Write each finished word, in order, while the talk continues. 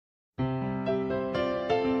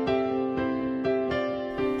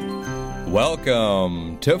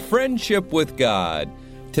Welcome to Friendship with God.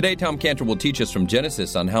 Today, Tom Cantor will teach us from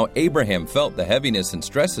Genesis on how Abraham felt the heaviness and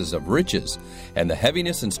stresses of riches and the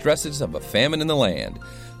heaviness and stresses of a famine in the land.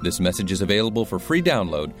 This message is available for free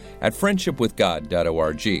download at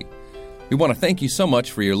friendshipwithgod.org. We want to thank you so much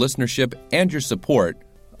for your listenership and your support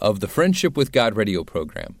of the Friendship with God radio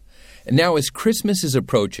program. And now, as Christmas is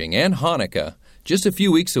approaching and Hanukkah just a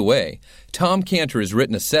few weeks away, Tom Cantor has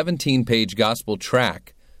written a 17-page gospel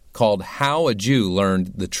tract called How a Jew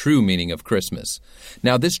Learned the True Meaning of Christmas.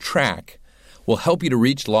 Now, this tract will help you to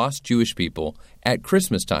reach lost Jewish people at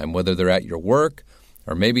Christmas time, whether they're at your work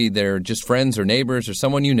or maybe they're just friends or neighbors or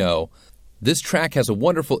someone you know. This tract has a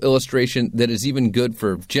wonderful illustration that is even good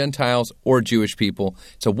for Gentiles or Jewish people.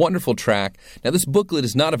 It's a wonderful tract. Now, this booklet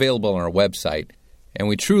is not available on our website, and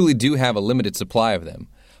we truly do have a limited supply of them,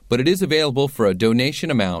 but it is available for a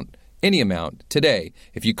donation amount, any amount, today,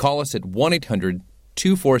 if you call us at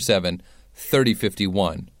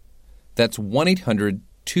 1-800-247-3051. That's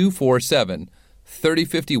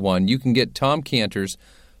 1-800-247-3051. You can get Tom Cantor's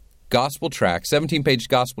gospel tract, 17-page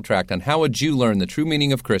gospel tract on how a Jew learned the true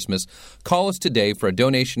meaning of Christmas. Call us today for a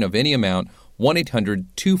donation of any amount,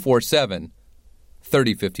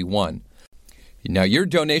 1-800-247-3051. Now, your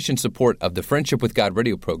donation support of the Friendship with God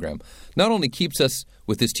radio program not only keeps us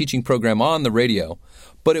with this teaching program on the radio,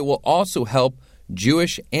 but it will also help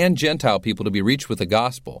Jewish and Gentile people to be reached with the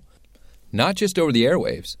gospel, not just over the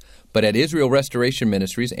airwaves, but at Israel Restoration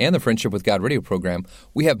Ministries and the Friendship with God radio program.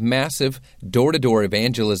 We have massive door-to-door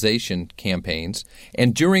evangelization campaigns,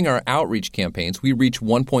 and during our outreach campaigns, we reach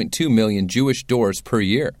 1.2 million Jewish doors per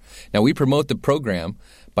year. Now, we promote the program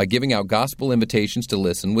by giving out gospel invitations to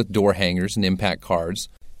listen with door hangers and impact cards.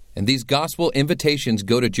 And these gospel invitations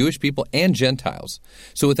go to Jewish people and Gentiles.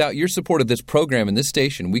 So without your support of this program and this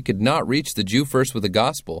station, we could not reach the Jew first with the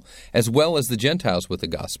gospel, as well as the Gentiles with the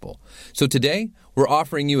gospel. So today, we're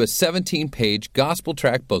offering you a 17-page gospel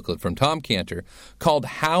tract booklet from Tom Cantor called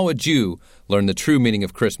How a Jew Learned the True Meaning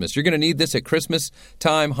of Christmas. You're going to need this at Christmas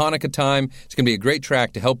time, Hanukkah time. It's going to be a great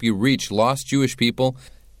tract to help you reach lost Jewish people,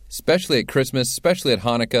 especially at Christmas, especially at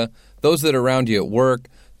Hanukkah, those that are around you at work,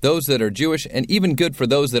 those that are Jewish, and even good for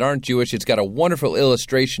those that aren't Jewish. It's got a wonderful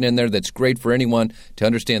illustration in there that's great for anyone to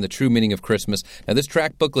understand the true meaning of Christmas. Now, this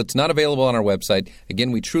tract booklet's not available on our website.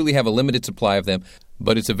 Again, we truly have a limited supply of them,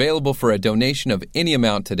 but it's available for a donation of any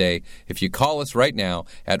amount today if you call us right now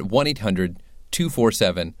at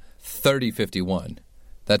 1-800-247-3051.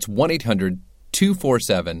 That's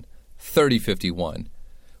 1-800-247-3051.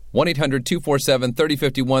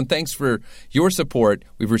 1-800-247-3051. Thanks for your support.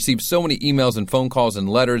 We've received so many emails and phone calls and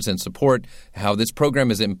letters and support, how this program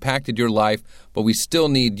has impacted your life, but we still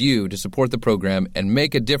need you to support the program and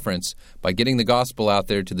make a difference by getting the gospel out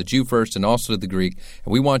there to the Jew first and also to the Greek.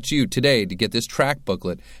 And we want you today to get this tract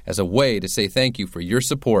booklet as a way to say thank you for your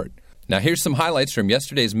support. Now, here's some highlights from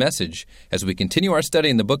yesterday's message as we continue our study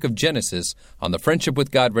in the book of Genesis on the Friendship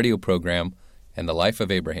with God radio program and the life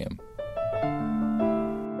of Abraham.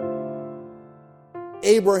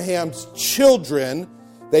 Abraham's children,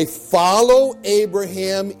 they follow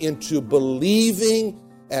Abraham into believing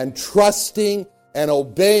and trusting and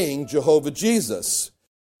obeying Jehovah Jesus.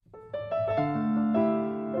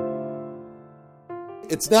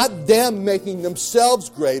 It's not them making themselves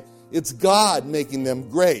great, it's God making them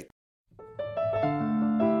great.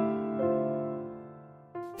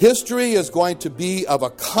 History is going to be of a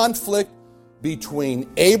conflict between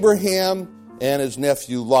Abraham and his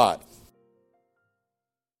nephew Lot.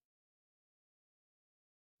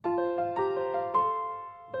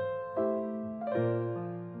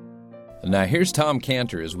 Now, here's Tom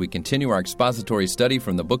Cantor as we continue our expository study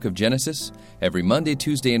from the book of Genesis every Monday,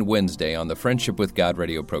 Tuesday, and Wednesday on the Friendship with God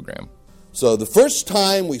radio program. So the first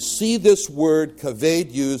time we see this word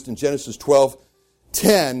kaved used in Genesis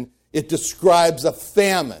 12:10, it describes a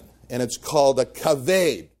famine, and it's called a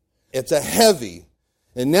kaved. It's a heavy.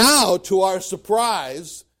 And now, to our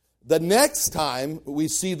surprise, the next time we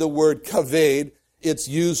see the word kaved, it's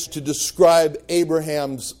used to describe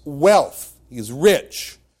Abraham's wealth. He's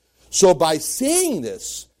rich. So by saying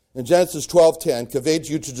this in Genesis 12:10, kaved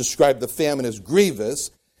used to describe the famine as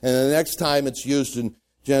grievous, and the next time it's used in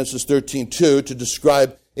Genesis 13:2 to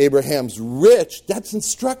describe Abraham's rich. That's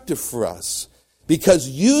instructive for us, because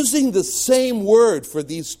using the same word for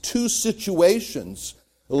these two situations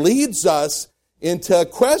leads us into a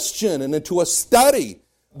question and into a study.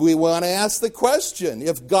 We want to ask the question,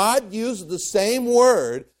 if God used the same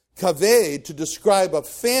word, kaved, to describe a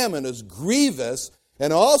famine as grievous,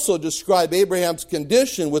 and also describe Abraham's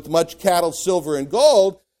condition with much cattle, silver, and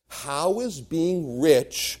gold, how is being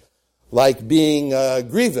rich like being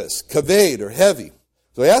grievous, kaved, or heavy?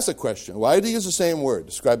 So he asks a question. Why did he use the same word?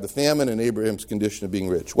 Describe the famine and Abraham's condition of being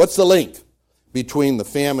rich. What's the link between the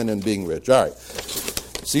famine and being rich? All right.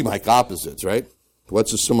 Seem like opposites, right?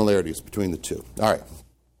 What's the similarities between the two? All right.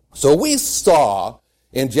 So we saw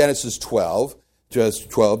in Genesis 12,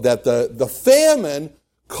 that the famine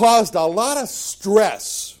caused a lot of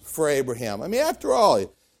stress for Abraham. I mean, after all,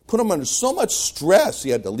 it put him under so much stress. He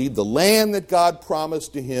had to leave the land that God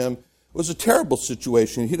promised to him. It was a terrible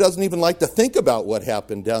situation. He doesn't even like to think about what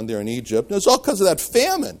happened down there in Egypt. And it's all because of that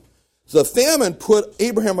famine. So the famine put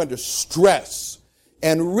Abraham under stress.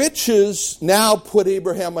 And riches now put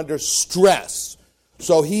Abraham under stress.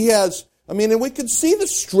 So he has, and we can see the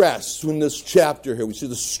stress in this chapter here. We see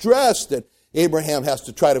the stress that Abraham has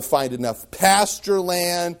to try to find enough pasture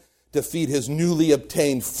land to feed his newly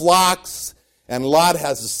obtained flocks. And Lot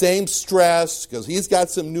has the same stress because he's got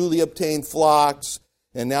some newly obtained flocks.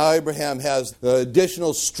 And now Abraham has the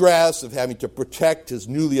additional stress of having to protect his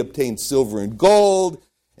newly obtained silver and gold.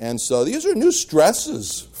 And so these are new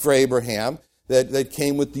stresses for Abraham that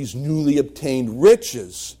came with these newly obtained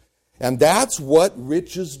riches. And that's what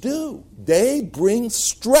riches do. They bring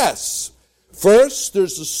stress. First,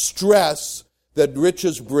 there's the stress that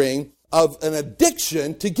riches bring of an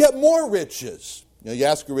addiction to get more riches. You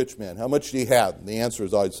ask a rich man, how much do you have? And the answer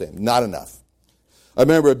is always the same, not enough. I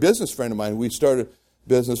remember a business friend of mine, we started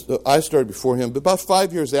business, I started before him, but about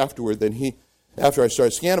 5 years afterward, after I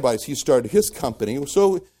started Scantibodies, he started his company.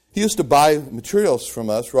 So he used to buy materials from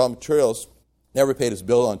us, raw materials, never paid his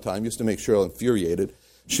bill on time, used to make Cheryl infuriated.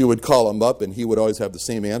 She would call him up, and he would always have the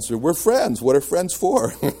same answer, we're friends, what are friends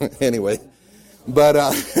for? Anyway, but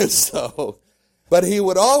he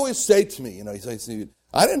would always say to me, he said,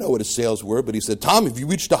 I didn't know what his sales were, but he said, Tom, have you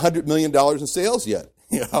reached $100 million in sales yet?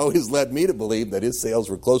 He always led me to believe that his sales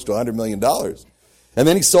were close to $100 million. And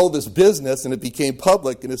then he sold his business, and it became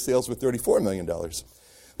public, and his sales were $34 million.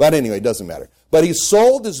 But anyway, it doesn't matter. But he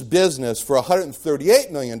sold his business for $138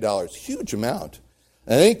 million, huge amount.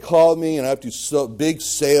 And then he called me, and after a big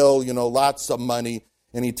sale, lots of money,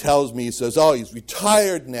 and he tells me, he says, he's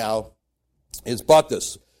retired now. He's bought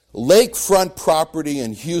this lakefront property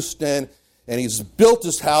in Houston, and he's built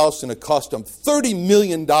his house, and it cost him $30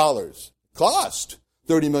 million. Cost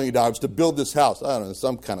 $30 million to build this house. I don't know,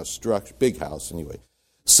 some kind of structure, big house anyway.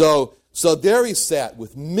 So there he sat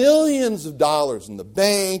with millions of dollars in the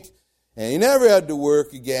bank, and he never had to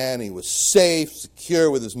work again. He was safe,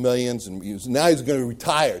 secure with his millions, and now he's going to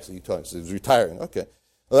retire. So he told me, he was retiring. Okay.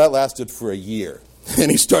 Well, that lasted for a year.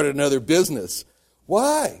 And he started another business.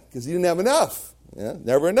 Why? Because he didn't have enough.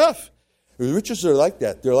 Never enough. The riches are like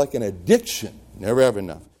that. They're like an addiction. Never have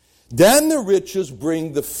enough. Then the riches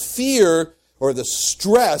bring the fear or the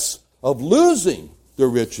stress of losing the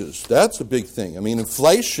riches. That's a big thing.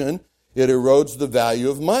 Inflation, it erodes the value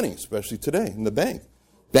of money, especially today in the bank.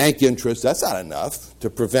 Bank interest, that's not enough to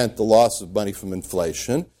prevent the loss of money from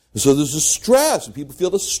inflation. So there's a stress, and people feel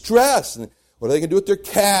the stress. And what are they going to do with their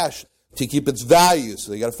cash to keep its value?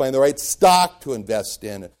 So they got to find the right stock to invest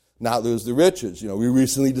in and not lose the riches. We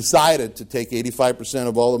recently decided to take 85%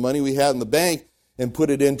 of all the money we had in the bank and put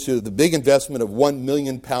it into the big investment of 1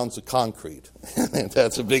 million pounds of concrete.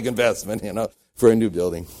 That's a big investment, for a new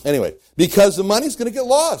building. Anyway, because the money's going to get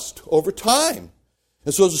lost over time.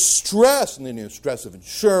 And so there's a stress, and then there's stress of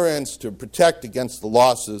insurance to protect against the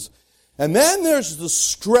losses. And then there's the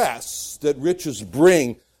stress that riches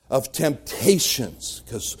bring of temptations,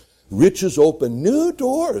 because riches open new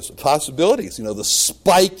doors of possibilities. The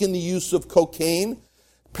spike in the use of cocaine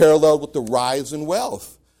paralleled with the rise in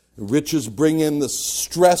wealth. Riches bring in the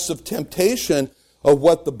stress of temptation of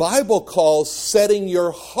what the Bible calls setting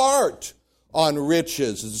your heart on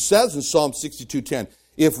riches. As it says in Psalm 62:10,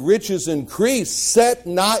 if riches increase, set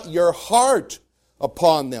not your heart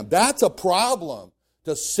upon them. That's a problem,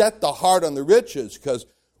 to set the heart on the riches, because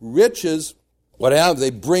riches, what happens, they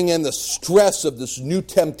bring in the stress of this new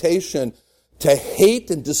temptation to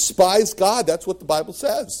hate and despise God. That's what the Bible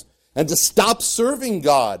says. And to stop serving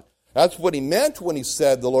God. That's what he meant when he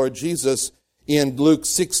said, the Lord Jesus, in Luke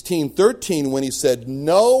 16:13, when he said,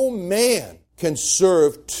 no man can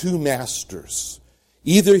serve two masters.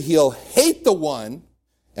 Either he'll hate the one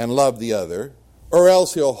and love the other, or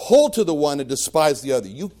else he'll hold to the one and despise the other.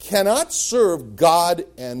 You cannot serve God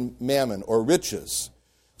and mammon, or riches.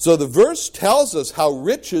 So the verse tells us how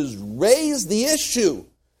riches raise the issue.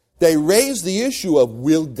 They raise the issue of,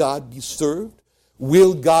 will God be served?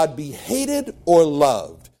 Will God be hated or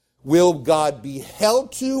loved? Will God be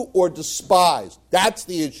held to or despised? That's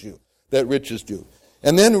the issue that riches do.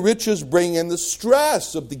 And then riches bring in the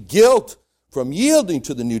stress of the guilt from yielding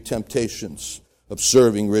to the new temptations of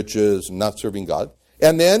serving riches and not serving God.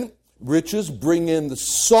 And then riches bring in the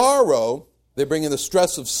sorrow. They bring in the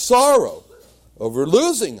stress of sorrow over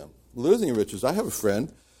losing them, losing riches. I have a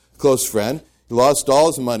friend, close friend. He lost all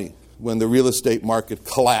his money when the real estate market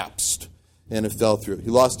collapsed and it fell through. He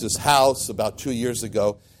lost his house about 2 years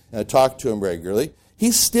ago, and I talk to him regularly.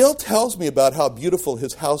 He still tells me about how beautiful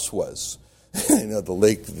his house was. The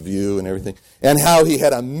lake view and everything, and how he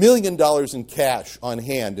had $1 million in cash on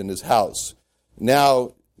hand in his house.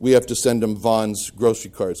 Now we have to send him Vaughn's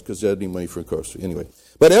grocery cards because they don't need money for a grocery. Anyway,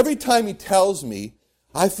 but every time he tells me,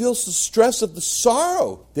 I feel the stress of the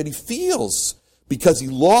sorrow that he feels because he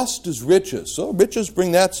lost his riches. So riches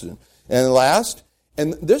bring that sin. And last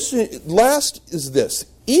is this.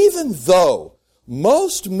 Even though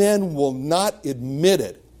most men will not admit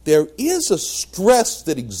it, there is a stress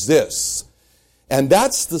that exists. And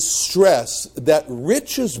that's the stress that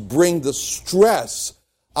riches bring, the stress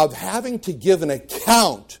of having to give an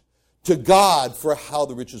account to God for how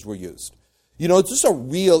the riches were used. It's just a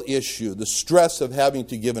real issue, the stress of having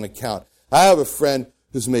to give an account. I have a friend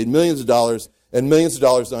who's made millions of dollars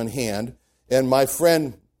on hand, and my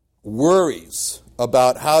friend worries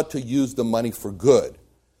about how to use the money for good.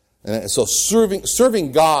 And so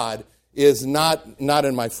serving God is not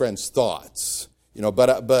in my friend's thoughts.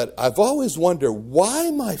 But I've always wondered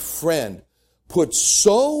why my friend put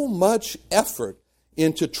so much effort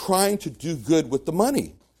into trying to do good with the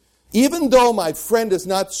money. Even though my friend is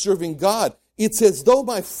not serving God, it's as though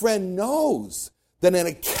my friend knows that an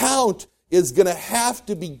account is going to have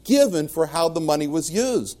to be given for how the money was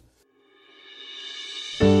used.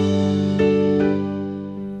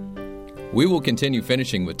 We will continue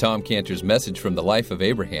finishing with Tom Cantor's message from the life of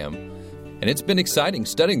Abraham. And it's been exciting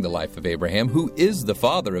studying the life of Abraham, who is the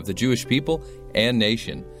father of the Jewish people and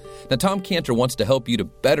nation. Now, Tom Cantor wants to help you to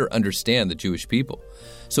better understand the Jewish people.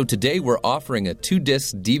 So today we're offering a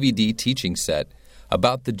 2-disc DVD teaching set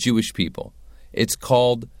about the Jewish people. It's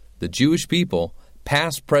called The Jewish People,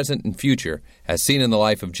 Past, Present, and Future, as seen in the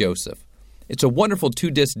life of Joseph. It's a wonderful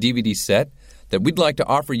 2-disc DVD set that we'd like to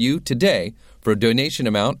offer you today for a donation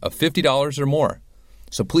amount of $50 or more.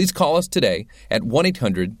 So please call us today at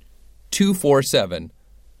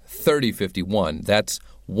 1-800-247-3051. That's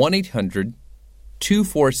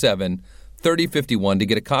 1-800-247-3051 to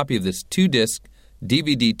get a copy of this 2-disc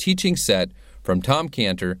DVD teaching set from Tom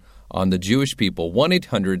Cantor on the Jewish people.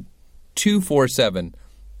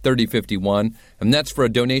 1-800-247-3051. And that's for a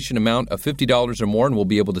donation amount of $50 or more, and we'll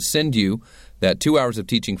be able to send you that 2 hours of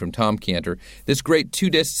teaching from Tom Cantor. This great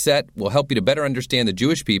 2-disc set will help you to better understand the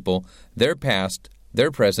Jewish people, their past,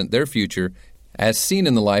 their present, their future, as seen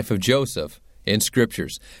in the life of Joseph in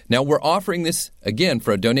Scriptures. Now, we're offering this, again,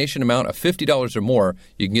 for a donation amount of $50 or more.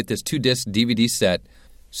 You can get this 2-disc DVD set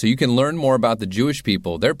so you can learn more about the Jewish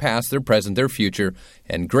people, their past, their present, their future,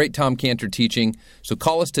 and great Tom Cantor teaching. So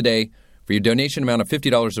call us today for your donation amount of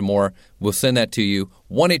 $50 or more. We'll send that to you,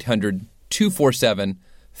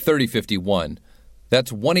 1-800-247-3051.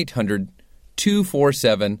 That's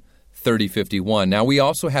 1-800-247-3051. Now, we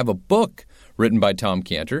also have a book written by Tom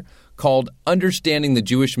Cantor called Understanding the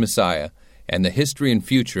Jewish Messiah and the History and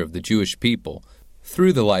Future of the Jewish People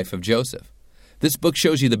through the life of Joseph. This book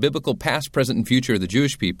shows you the biblical past, present, and future of the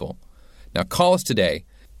Jewish people. Now call us today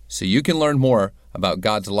so you can learn more about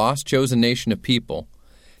God's lost, chosen nation of people.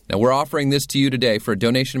 Now we're offering this to you today for a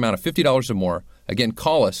donation amount of $50 or more. Again,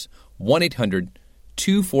 call us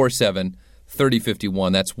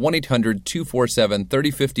 1-800-247-3051. That's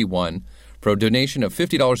 1-800-247-3051. For a donation of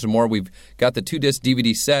 $50 or more, we've got the 2-disc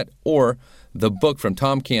DVD set or the book from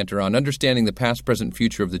Tom Cantor on understanding the past, present, and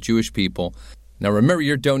future of the Jewish people. Now remember,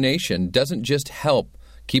 your donation doesn't just help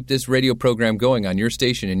keep this radio program going on your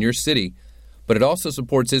station in your city, but it also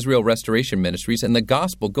supports Israel Restoration Ministries and the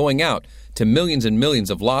gospel going out to millions and millions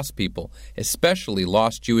of lost people, especially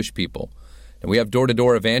lost Jewish people. And we have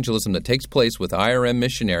door-to-door evangelism that takes place with IRM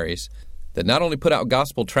missionaries that not only put out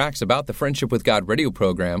gospel tracts about the Friendship with God radio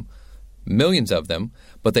program, millions of them,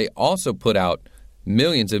 but they also put out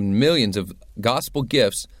millions and millions of gospel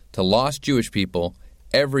gifts to lost Jewish people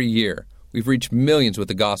every year. We've reached millions with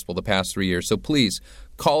the gospel the past 3 years. So please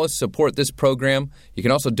call us, support this program. You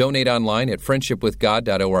can also donate online at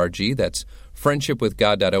friendshipwithgod.org. That's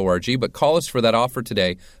friendshipwithgod.org. But call us for that offer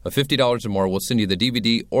today of $50 or more. We'll send you the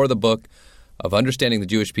DVD or the book of Understanding the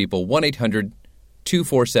Jewish People. 1-800-247-3051.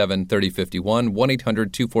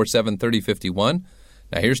 1-800-247-3051.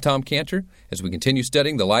 Now here's Tom Cantor as we continue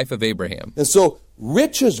studying the life of Abraham. And so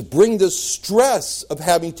riches bring the stress of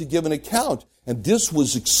having to give an account. And this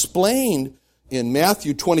was explained in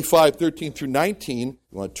Matthew 25:13 through 19.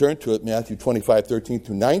 You want to turn to it, Matthew 25:13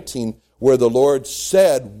 through 19, where the Lord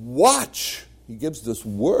said, watch. He gives this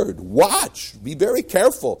word. Watch. Be very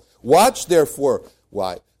careful. Watch, therefore.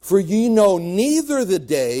 Why? For ye know neither the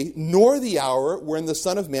day nor the hour wherein the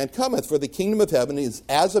Son of Man cometh. For the kingdom of heaven is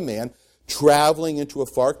as a man traveling into a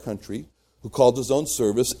far country, who called his own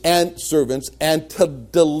servants, and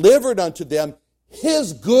delivered unto them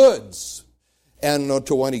his goods. And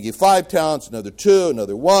to one he gave 5 talents, another 2,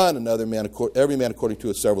 another 1, another man, every man according to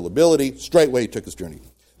his several ability. Straightway he took his journey.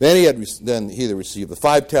 Then he that received the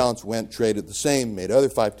 5 talents went, traded the same, made other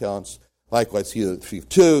 5 talents. Likewise he that received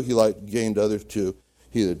 2, he gained others 2.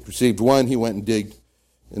 He that received 1, he went and digged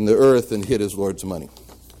in the earth and hid his Lord's money.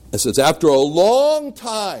 It says, after a long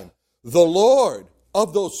time, the Lord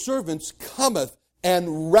of those servants cometh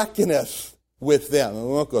and reckoneth with them. And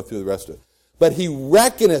we won't go through the rest of it. But he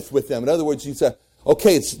reckoneth with them. In other words, he said,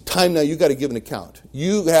 okay, it's time now, you got to give an account.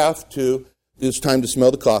 It's time to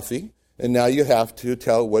smell the coffee, and now you have to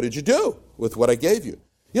tell, what did you do with what I gave you?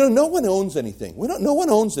 You know, no one owns anything. No one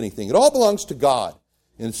owns anything. It all belongs to God.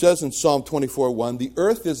 And it says in Psalm 24:1, the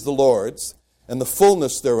earth is the Lord's, and the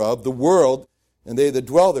fullness thereof, the world, and they that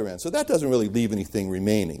dwell therein. So that doesn't really leave anything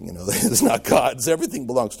remaining. You know, it's not God's. Everything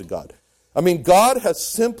belongs to God. I mean, God has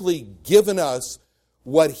simply given us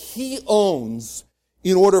what he owns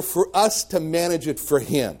in order for us to manage it for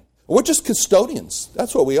him. We're just custodians.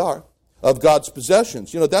 That's what we are, of God's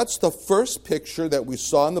possessions. You know, that's the first picture that we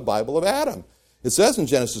saw in the Bible of Adam. It says in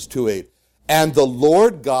Genesis 2:8, and the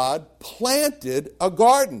Lord God planted a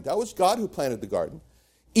garden. That was God who planted the garden,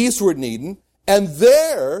 eastward in Eden, and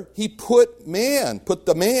there he put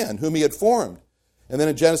the man whom he had formed. And then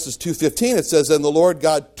in Genesis 2:15 it says, and the Lord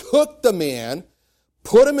God took the man,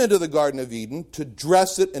 put him into the Garden of Eden to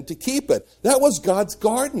dress it and to keep it. That was God's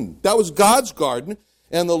garden. That was God's garden.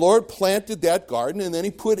 And the Lord planted that garden, and then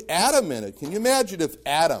he put Adam in it. Can you imagine if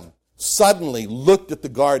Adam suddenly looked at the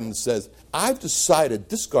garden and says, I've decided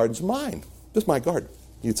this garden's mine. This is my garden.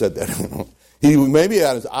 He said that. Maybe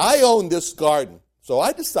Adam said, I own this garden, so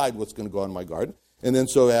I decide what's going to go on my garden. And then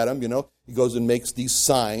so Adam, he goes and makes these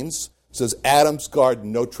signs. Says, Adam's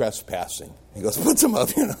garden, no trespassing. He goes, puts them up,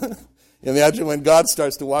 Imagine when God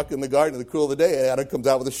starts to walk in the garden in the cool of the day, Adam comes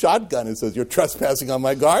out with a shotgun and says, you're trespassing on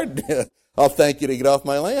my garden. I'll thank you to get off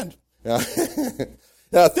my land. Now, if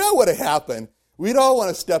that would have happened, we'd all want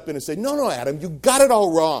to step in and say, no, Adam, you got it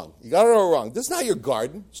all wrong. You got it all wrong. This is not your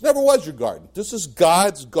garden. This never was your garden. This is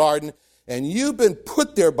God's garden, and you've been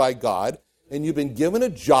put there by God, and you've been given a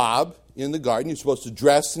job in the garden. You're supposed to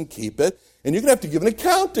dress and keep it. And you're going to have to give an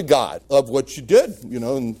account to God of what you did,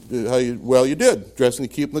 and how you did, dressing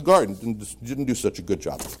and keeping the garden. You didn't do such a good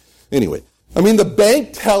job. Anyway, the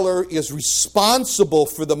bank teller is responsible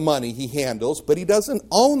for the money he handles, but he doesn't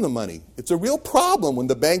own the money. It's a real problem when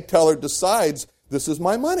the bank teller decides, this is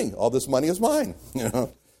my money. All this money is mine.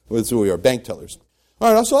 That's who we are, bank tellers.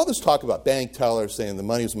 All right, so all this talk about bank tellers saying the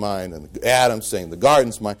money's mine and Adam saying the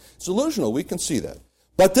garden's mine, it's illusional. We can see that.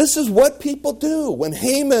 But this is what people do. When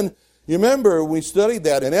Haman... You remember, we studied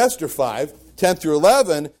that in Esther 5, 10 through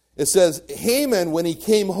 11. It says, Haman, when he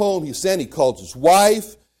came home, he called his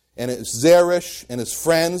wife and his Zeresh and his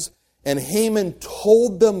friends, and Haman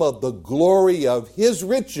told them of the glory of his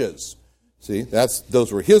riches. See,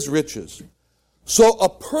 those were his riches. So a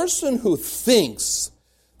person who thinks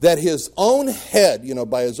that his own head,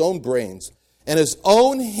 by his own brains, and his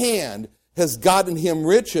own hand has gotten him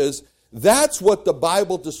riches, that's what the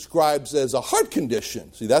Bible describes as a heart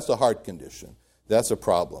condition. See, that's a heart condition. That's a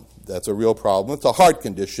problem. That's a real problem. It's a heart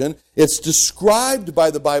condition. It's described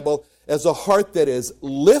by the Bible as a heart that is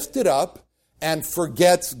lifted up and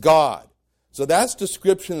forgets God. So that's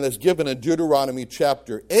description that's given in Deuteronomy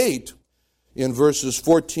chapter 8 in verses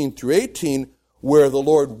 14 through 18, where the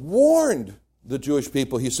Lord warned the Jewish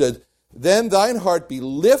people. He said, then thine heart be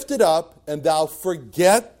lifted up, and thou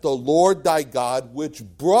forget the Lord thy God, which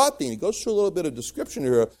brought thee. And he goes through a little bit of description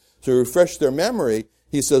here to refresh their memory.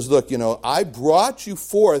 He says, look, I brought you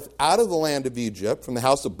forth out of the land of Egypt, from the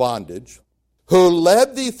house of bondage, who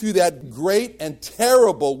led thee through that great and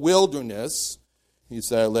terrible wilderness. He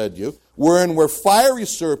said, I led you, wherein were fiery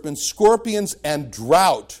serpents, scorpions, and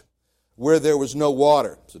drought, where there was no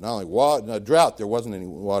water. So not only water, no drought, there wasn't any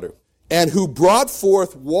water. And who brought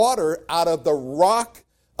forth water out of the rock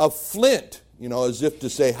of flint, as if to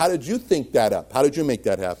say, how did you think that up? How did you make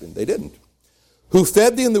that happen? They didn't. Who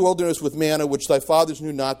fed thee in the wilderness with manna, which thy fathers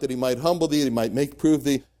knew not, that he might humble thee, that he might prove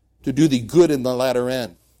thee, to do thee good in the latter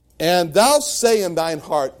end. And thou say in thine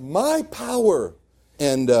heart, my power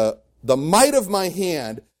and the might of my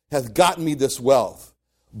hand hath gotten me this wealth.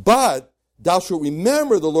 But thou shalt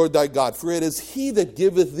remember the Lord thy God, for it is he that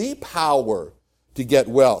giveth thee power to get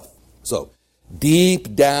wealth. So,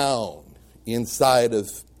 deep down inside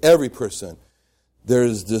of every person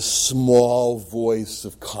there's this small voice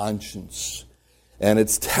of conscience, and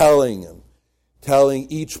it's telling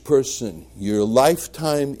each person, your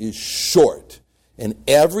lifetime is short, and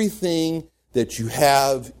everything that you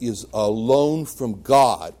have is a loan from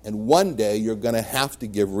God, and one day you're going to have to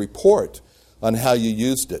give a report on how you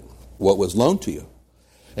used it, what was loaned to you.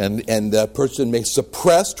 And that person may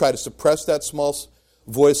try to suppress that small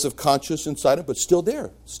voice of conscience inside him, but still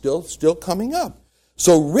there, still coming up.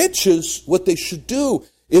 So riches, what they should do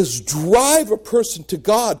is drive a person to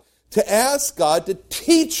God, to ask God to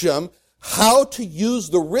teach him how to use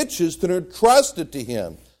the riches that are entrusted to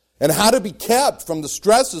him, and how to be kept from the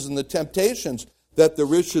stresses and the temptations that the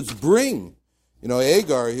riches bring. You know,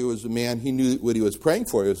 Agar, he was a man, he knew what he was praying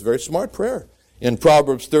for. It was a very smart prayer. In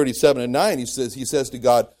Proverbs 37:9, he says to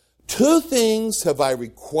God, 2 things have I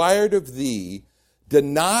required of thee,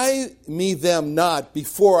 deny me them not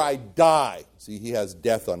before I die. See, he has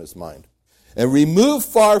death on his mind. And remove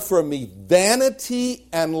far from me vanity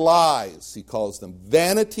and lies. He calls them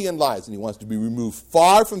vanity and lies. And he wants to be removed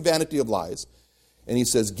far from vanity of lies. And he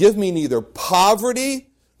says, give me neither poverty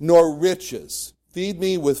nor riches. Feed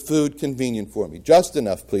me with food convenient for me. Just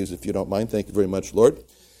enough, please, if you don't mind. Thank you very much, Lord.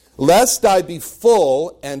 Lest I be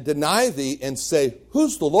full and deny thee and say,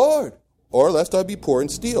 who's the Lord? Or lest I be poor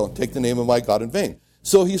and steal and take the name of my God in vain.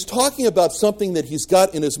 So he's talking about something that he's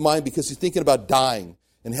got in his mind because he's thinking about dying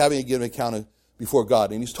and having to give an account before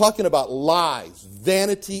God. And he's talking about lies,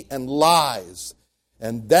 vanity and lies.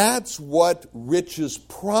 And that's what riches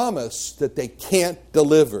promise that they can't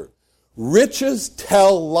deliver. Riches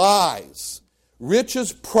tell lies.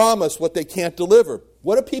 Riches promise what they can't deliver.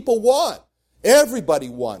 What do people want? Everybody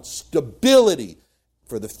wants stability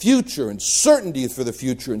for the future, and certainty for the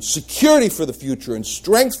future, and security for the future, and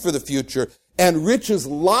strength for the future. And riches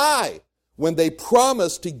lie when they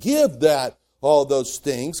promise to give all those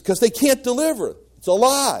things, because they can't deliver. It's a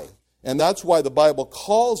lie. And that's why the Bible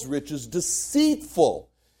calls riches deceitful.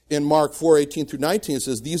 In Mark 4:18-19, it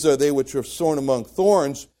says, these are they which are sown among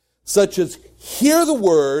thorns, such as hear the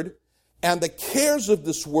word, and the cares of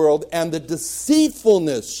this world, and the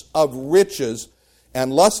deceitfulness of riches,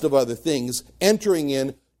 and lust of other things, entering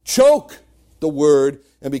in, choke the word,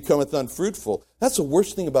 and becometh unfruitful. That's the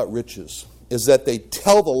worst thing about riches, is that they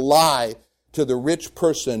tell the lie to the rich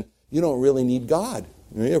person, you don't really need God.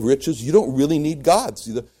 You have riches, you don't really need God.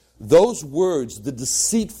 See, those words, the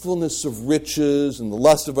deceitfulness of riches and the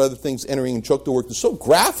lust of other things entering and choke the word, they're so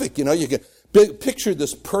graphic. You know, you can picture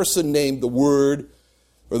this person named the Word,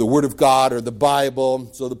 or the Word of God, or the Bible.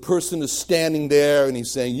 So the person is standing there and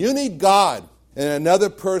he's saying, you need God. And another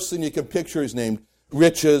person you can picture is named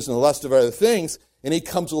riches and the lust of other things. And he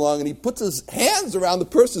comes along and he puts his hands around the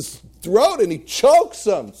person's throat and he chokes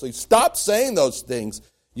them. So he stops saying those things.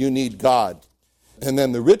 You need God. And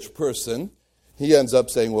then the rich person, he ends up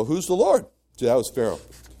saying, well, who's the Lord? See, that was Pharaoh.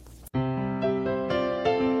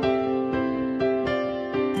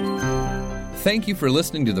 Thank you for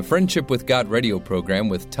listening to the Friendship with God radio program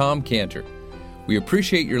with Tom Cantor. We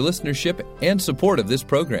appreciate your listenership and support of this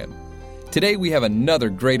program. Today we have another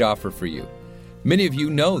great offer for you. Many of you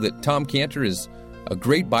know that Tom Cantor is a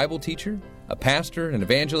great Bible teacher, a pastor, an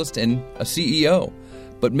evangelist, and a CEO.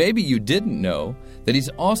 But maybe you didn't know that he's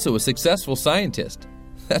also a successful scientist.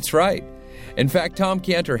 That's right. In fact, Tom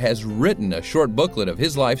Cantor has written a short booklet of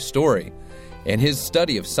his life story and his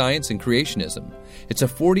study of science and creationism. It's a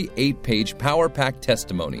 48-page power-packed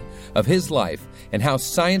testimony of his life and how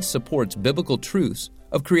science supports biblical truths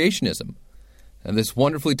of creationism. And this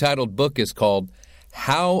wonderfully titled book is called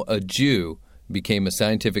How a Jew Became a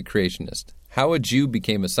Scientific Creationist. How a Jew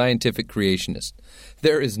Became a Scientific Creationist.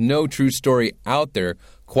 There is no true story out there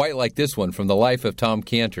quite like this one from the life of Tom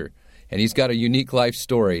Cantor. And he's got a unique life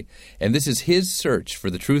story. And this is his search for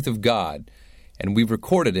the truth of God. And we've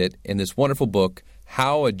recorded it in this wonderful book,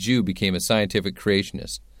 How a Jew Became a Scientific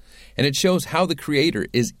Creationist. And it shows how the Creator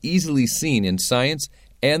is easily seen in science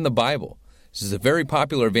and the Bible. This is a very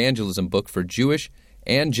popular evangelism book for Jewish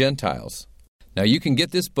and Gentiles. Now you can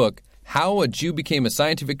get this book, How a Jew Became a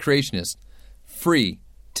Scientific Creationist, free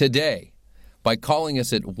today by calling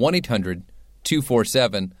us at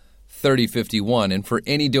 1-800-247-3051. And for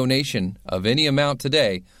any donation of any amount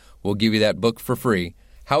today, we'll give you that book for free.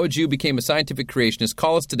 How a Jew Became a Scientific Creationist.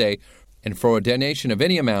 Call us today, and for a donation of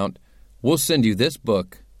any amount, we'll send you this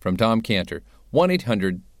book from Tom Cantor.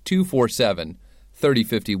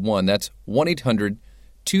 1-800-247-3051. That's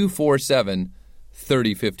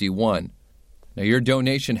 1-800-247-3051. Now, your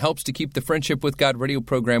donation helps to keep the Friendship with God radio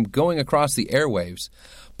program going across the airwaves,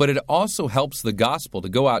 but it also helps the gospel to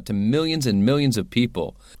go out to millions and millions of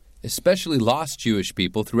people, especially lost Jewish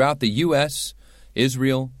people throughout the U.S.,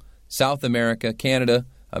 Israel, South America, Canada,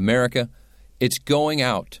 America. It's going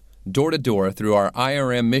out door to door through our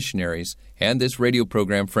IRM missionaries and this radio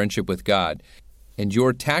program, Friendship with God. And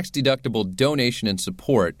your tax-deductible donation and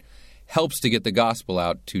support helps to get the gospel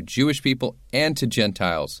out to Jewish people and to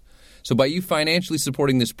Gentiles. So by you financially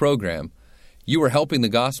supporting this program, you are helping the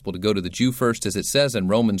gospel to go to the Jew first, as it says in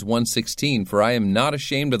Romans 1:16, "For I am not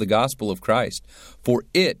ashamed of the gospel of Christ, for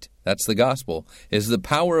it," that's the gospel, "is the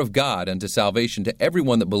power of God unto salvation to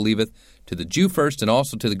everyone that believeth, to the Jew first and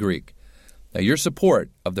also to the Greek." Now, your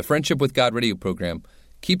support of the Friendship with God radio program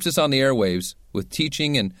keeps us on the airwaves with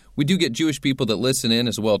teaching, and we do get Jewish people that listen in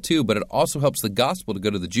as well, too, but it also helps the gospel to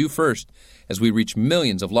go to the Jew first as we reach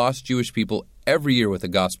millions of lost Jewish people every year with the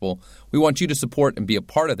gospel. We want you to support and be a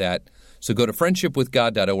part of that, so go to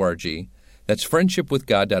friendshipwithgod.org. That's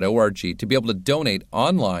friendshipwithgod.org to be able to donate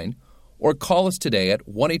online, or call us today at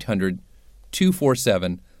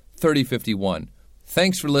 1-800-247-3051.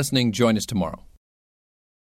 Thanks for listening. Join us tomorrow.